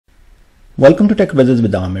Welcome to Tech Brothers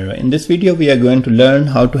with Amir. In this video, we are going to learn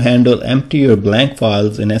how to handle empty or blank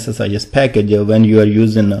files in SSIS package when you are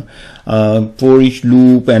using for each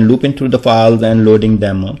loop and looping through the files and loading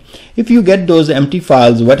them. If you get those empty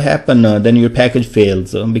files, what happens then your package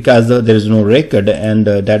fails because there is no record, and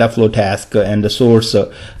data flow task and the source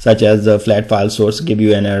such as the flat file source give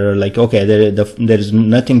you an error like, okay, there is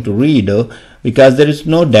nothing to read because there is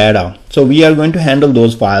no data. So we are going to handle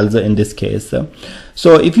those files in this case.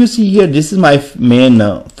 So if you see here, this is my main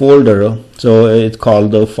folder, so it's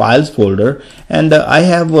called the files folder, and I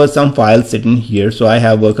have some files sitting here. So I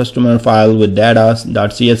have a customer file with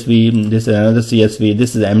data.csv, this is another CSV,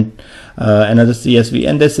 this is another CSV,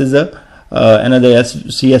 and this is another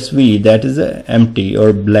CSV that is empty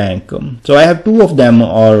or blank. So I have two of them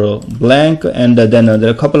are blank, and then there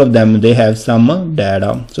are a couple of them they have some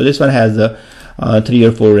data. So this one has 3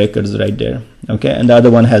 or 4 records right there, okay, and the other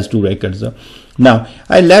one has 2 records. Now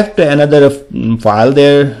I left another file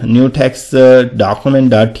there, new text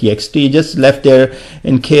document.txt, just left there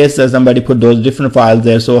in case somebody put those different files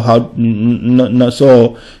there. So I'm going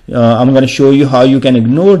to show you how you can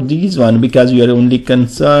ignore these one because you are only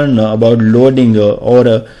concerned about loading or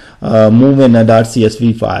moving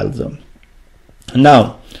 .csv files.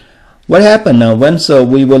 Now what happened now, once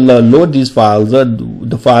we will load these files,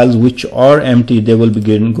 the files which are empty, they will be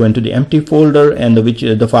going to the empty folder, and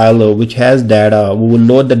the file which has data, we will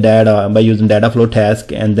load the data by using data flow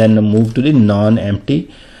task and then move to the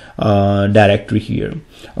non-empty directory here.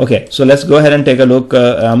 Okay, so let's go ahead and take a look.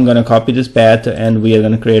 I'm going to copy this path and we are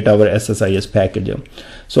going to create our SSIS package.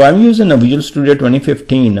 So I'm using a Visual Studio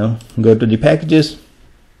 2015. Go to the packages,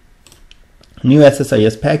 new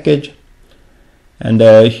SSIS package. And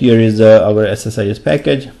here is our SSIS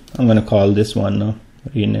package. I'm going to call this one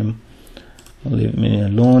rename, leave me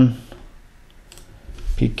alone,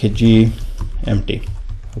 pkg empty.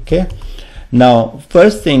 Okay, now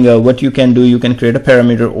first thing what you can do, you can create a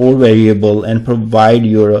parameter or variable and provide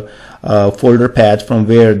your folder path from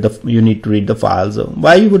where you need to read the files.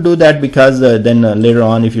 Why you would do that? Because then later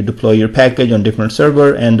on if you deploy your package on different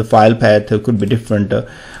server and the file path could be different,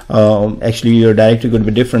 actually your directory could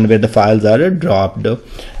be different where the files are dropped.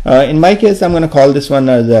 In my case, I'm going to call this one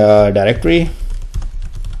as a directory,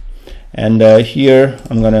 and here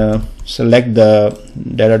I'm going to select the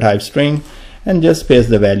data type string and just paste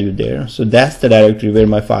the value there. So that's the directory where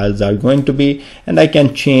my files are going to be, and I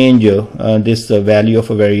can change this value of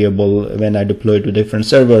a variable when I deploy to different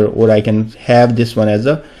server, or I can have this one as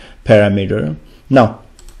a parameter. Now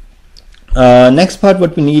next part,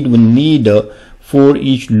 what we need for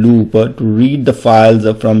each loop to read the files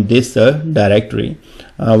from this directory.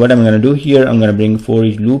 What I'm going to do here, I'm going to bring for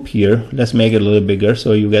each loop here. Let's make it a little bigger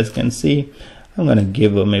so you guys can see. I'm going to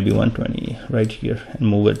give maybe 120 right here and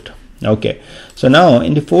move it. Okay, so now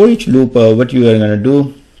in the for each loop, what you are going to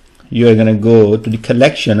do, you are going to go to the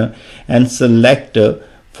collection and select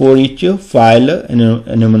for each file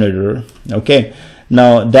enumerator. Okay,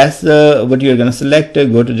 now that's what you're going to select.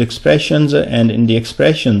 Go to the expressions, and in the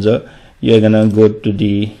expressions you're going to go to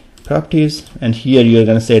the properties, and here you're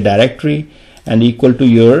going to say directory and equal to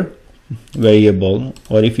your variable,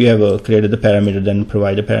 or if you have created the parameter, then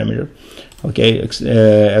provide a parameter. Okay,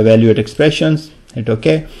 evaluate expressions, hit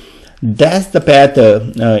OK. That's the path.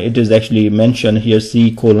 It is actually mentioned here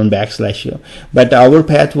C:\\, but our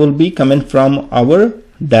path will be coming from our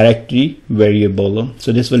directory variable,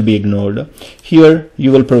 so this will be ignored. Here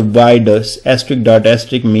you will provide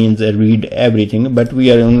 **** means read everything, but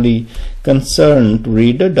we are only concerned to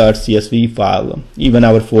read a .csv file. Even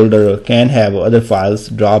our folder can have other files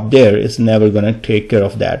drop there. It's never going to take care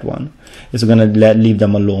of that one. It's going to leave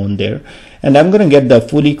them alone there. And I'm going to get the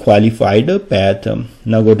fully qualified path.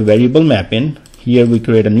 Now go to variable mapping. Here we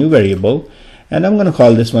create a new variable, and I'm going to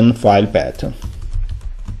call this one file path.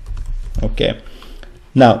 Okay,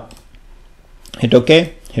 now hit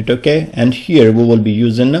OK, and here we will be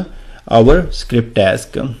using our script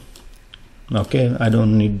task. Okay, I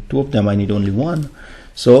don't need 2 of them, I need only 1.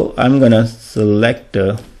 So I'm gonna select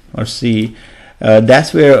or see,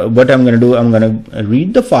 that's where what I'm gonna do, I'm gonna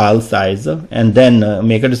read the file size and then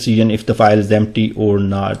make a decision if the file is empty or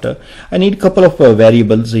not. I need a couple of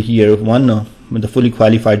variables here. One with the fully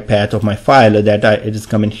qualified path of my file that it is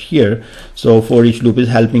coming here, so for each loop is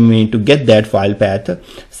helping me to get that file path.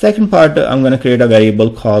 Second part, I'm going to create a variable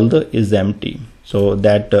called is empty, so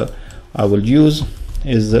that I will use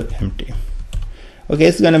is empty. Okay,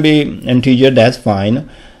 it's going to be integer, that's fine.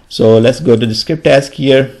 So let's go to the script task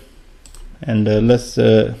here, and I'm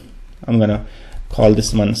going to call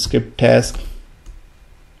this one script task,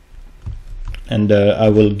 and I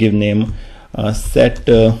will give name set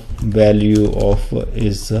value of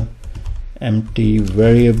is empty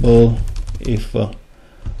variable if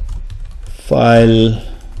file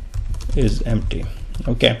is empty.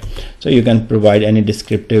 Okay, so you can provide any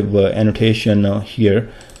descriptive annotation here.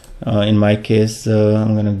 In my case,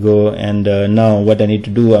 I'm gonna go and now what I need to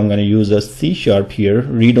do, I'm gonna use a C# here,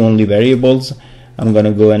 read only variables. I'm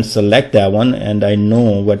gonna go and select that one, and I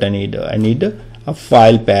know what I need. I need a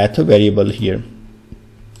file path variable here.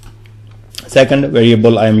 Second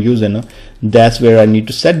variable I am using, that's where I need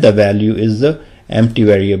to set the value, is the empty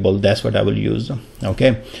variable. That's what I will use.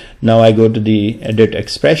 Okay, now I go to the edit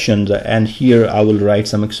expressions, and here I will write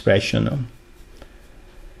some expression.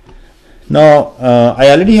 Now I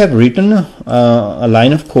already have written a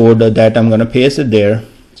line of code that I'm gonna paste it there.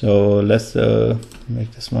 So let's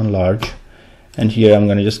make this one large, and here I'm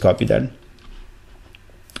gonna just copy that.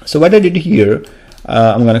 So what I did here,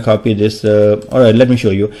 I'm gonna copy this. All right, let me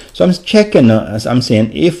show you. So I'm checking, I'm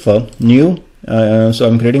saying if new, so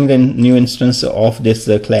I'm creating the new instance of this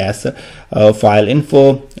class file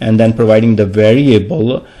info, and then providing the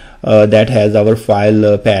variable that has our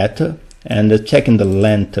file path, and checking the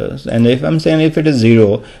length. And if I'm saying if it is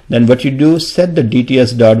 0, then what you do, set the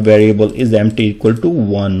dts dot variable is empty equal to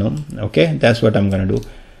 1. Okay, that's what I'm gonna do.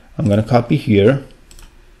 I'm gonna copy here,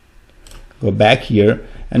 go back here,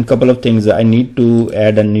 and couple of things. I need to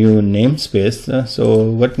add a new namespace. So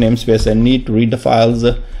what namespace I need to read the files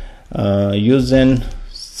using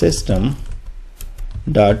system.io.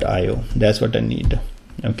 That's what I need.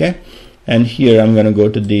 Okay, and here I'm gonna go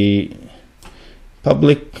to the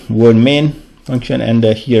public void main function, and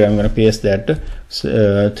here I'm going to paste that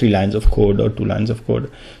 3 lines of code or 2 lines of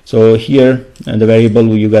code. So here the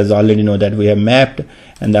variable, you guys already know that we have mapped,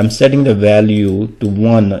 and I'm setting the value to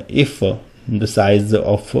 1 if the size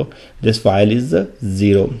of this file is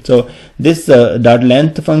 0. So this dot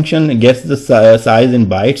length function gets the size in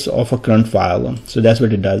bytes of a current file. So that's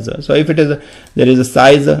what it does. So if it is there is a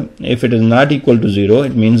size, if it is not equal to 0,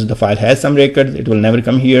 it means the file has some records, it will never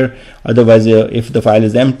come here. Otherwise, if the file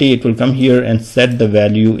is empty, it will come here and set the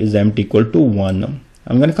value is empty equal to 1.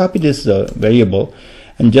 I'm going to copy this variable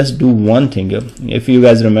and just do one thing. If you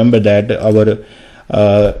guys remember that our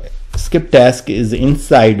skip task is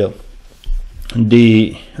inside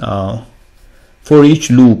the for each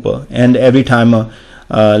loop, and every time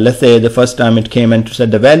let's say the first time it came and to set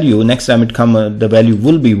the value, next time it come the value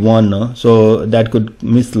will be 1, so that could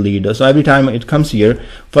mislead. So every time it comes here,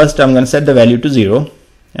 first I'm going to set the value to 0,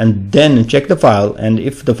 and then check the file, and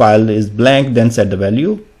if the file is blank, then set the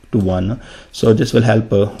value to 1. So this will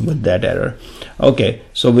help with that error. Okay,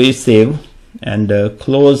 so we save and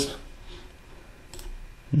close.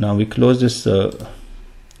 Now we close this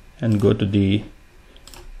and go to the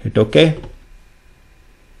hit OK.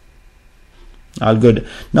 All good.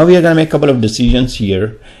 Now we are going to make a couple of decisions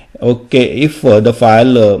here. Okay, if the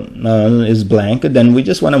file is blank, then we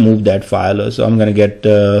just want to move that file. So I'm going to get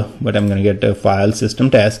I'm going to get a file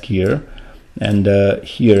system task here, and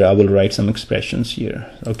here I will write some expressions here.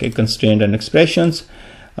 Okay, constraint and expressions,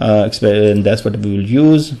 and that's what we will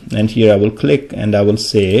use. And here I will click and I will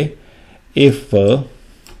say if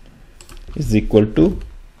is equal to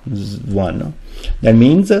 1. That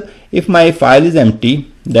means if my file is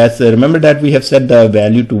empty, that's remember that we have set the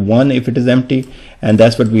value to 1 if it is empty, and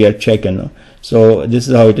that's what we are checking. So this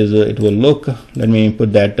is how it is. It will look. Let me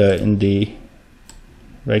put that in the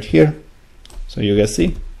right here, so you guys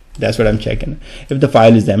see. That's what I'm checking. If the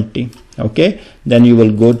file is empty, okay, then you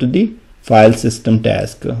will go to the file system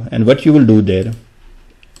task, and what you will do there,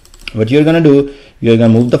 what you're gonna do, you're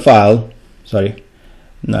gonna move the file. Sorry,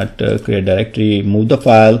 not create directory, move the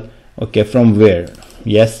file. Okay, from where?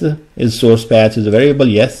 Yes, is source path is a variable.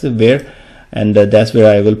 Yes, where? And that's where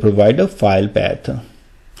I will provide a file path. Okay,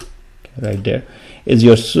 right there. Is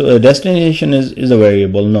your destination is a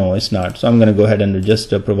variable? No, it's not. So I'm going to go ahead and just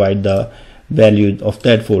provide the value of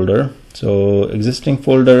that folder. So existing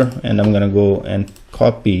folder, and I'm going to go and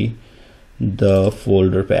copy the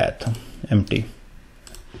folder path empty,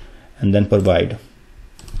 and then provide.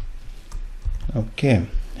 Okay,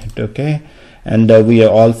 hit OK, and we are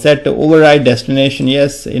all set to override destination.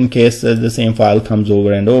 Yes, in case the same file comes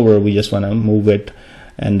over and over, we just want to move it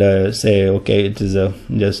and say okay, it is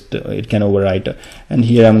just it can overwrite. And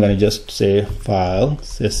here I'm going to just say file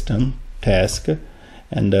system task,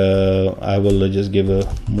 and I will just give a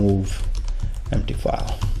move empty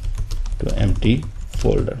file to empty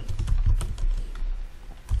folder.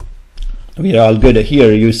 We are all good.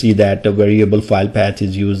 Here you see that the variable file path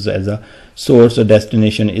is used as a source, or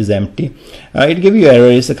destination is empty. It gives you error.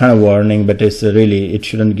 It's a kind of warning, but it's really, it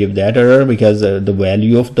shouldn't give that error, because the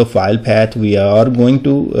value of the file path we are going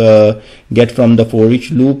to get from the for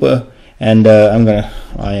each loop. And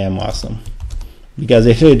I am awesome. because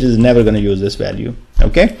it is never going to use this value.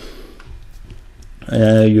 Okay,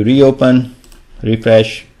 you reopen,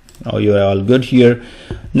 refresh. Oh, you are all good here.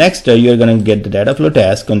 Next, you're going to get the data flow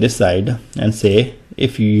task on this side and say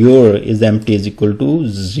if your is empty is equal to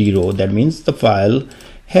 0, that means the file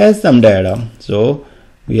has some data. So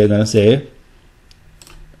we are going to say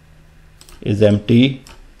is empty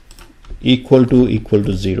equal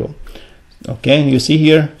to 0. Okay, you see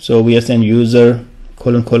here, so we are saying user :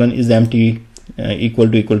 is empty equal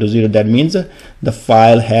to 0. That means the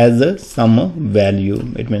file has some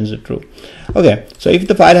value. It means true. Okay, so if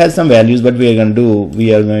the file has some values, what we are going to do,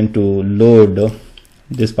 we are going to load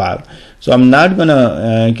this file. So I'm not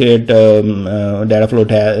gonna create data flow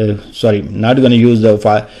not gonna use the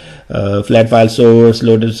file flat file source,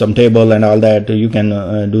 loaded some table and all that. You can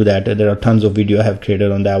do that. There are tons of video I have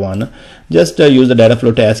created on that one. Just use the data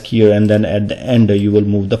flow task here, and then at the end you will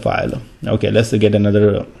move the file. Okay, let's get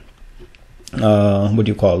another what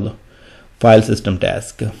you call file system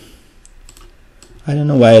task. I don't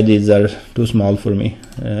know why these are too small for me,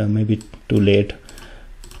 maybe too late.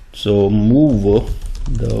 So move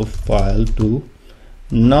the file to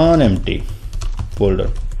non-empty folder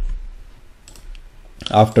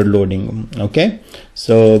after loading. Okay,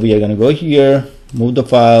 so we are going to go here, move the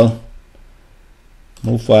file,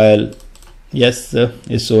 move file. Yes,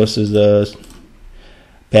 its source is a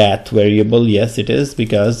path variable. Yes, it is,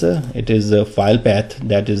 because it is a file path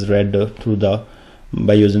that is read through the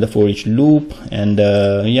by using the for each loop. And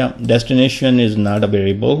yeah, destination is not a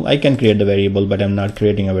variable. I can create the variable, but I'm not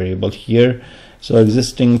creating a variable here. So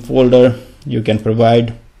existing folder, you can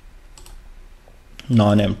provide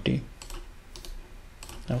non-empty.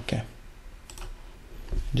 Okay,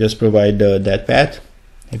 just provide that path,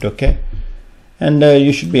 hit OK, and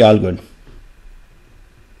you should be all good.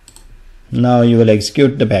 Now you will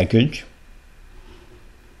execute the package.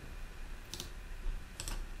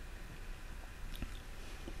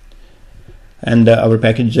 And our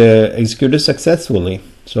package executed successfully.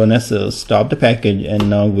 So let's stop the package, and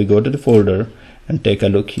now we go to the folder and take a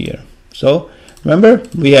look here. So remember,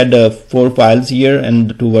 we had 4 files here,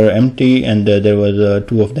 and 2 were empty, and there was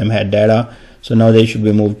 2 of them had data. So now they should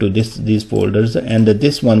be moved to these folders, and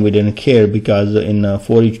this one we didn't care, because in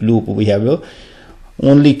for each loop we have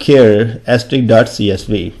only care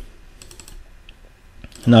 *.csv.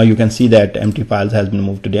 Now you can see that empty files has been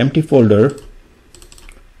moved to the empty folder,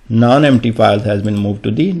 non-empty files has been moved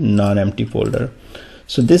to the non-empty folder.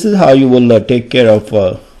 So this is how you will take care of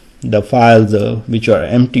the files which are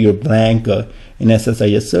empty or blank in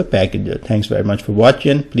SSIS package. Thanks very much for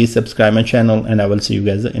watching. Please subscribe my channel, and I will see you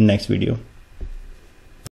guys in next video.